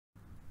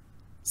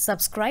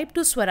Subscribe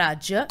to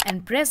Swarajya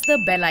and press the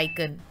bell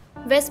icon.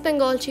 West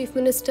Bengal Chief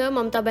Minister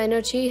Mamata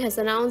Banerjee has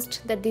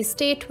announced that the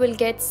state will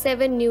get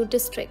 7 new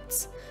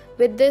districts.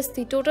 With this,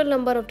 the total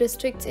number of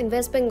districts in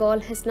West Bengal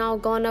has now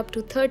gone up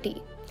to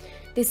 30.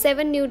 The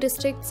 7 new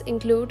districts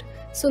include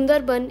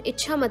Sunderban,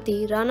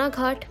 Ichhamati,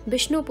 Ranaghat,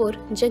 Bishnupur,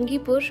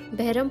 Jangipur,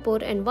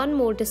 Behrampur, and one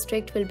more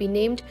district will be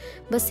named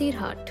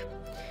Basirhat.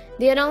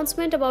 The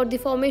announcement about the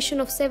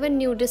formation of 7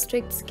 new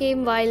districts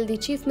came while the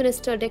Chief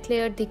Minister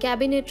declared the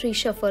cabinet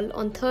reshuffle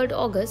on 3rd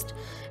August,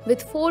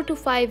 with 4 to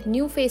 5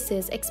 new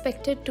faces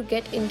expected to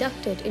get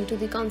inducted into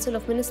the Council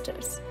of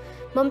Ministers.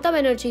 Mamata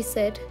Banerjee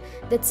said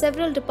that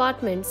several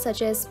departments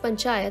such as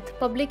Panchayat,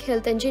 Public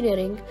Health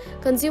Engineering,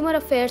 Consumer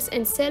Affairs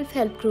and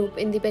Self-Help Group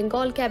in the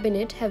Bengal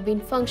cabinet have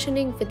been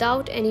functioning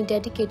without any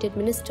dedicated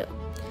minister.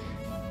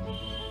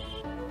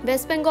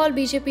 West Bengal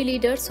BJP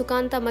leader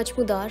Sukanta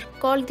Majumdar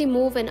called the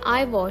move an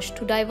eyewash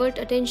to divert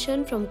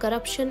attention from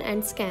corruption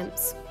and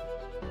scams.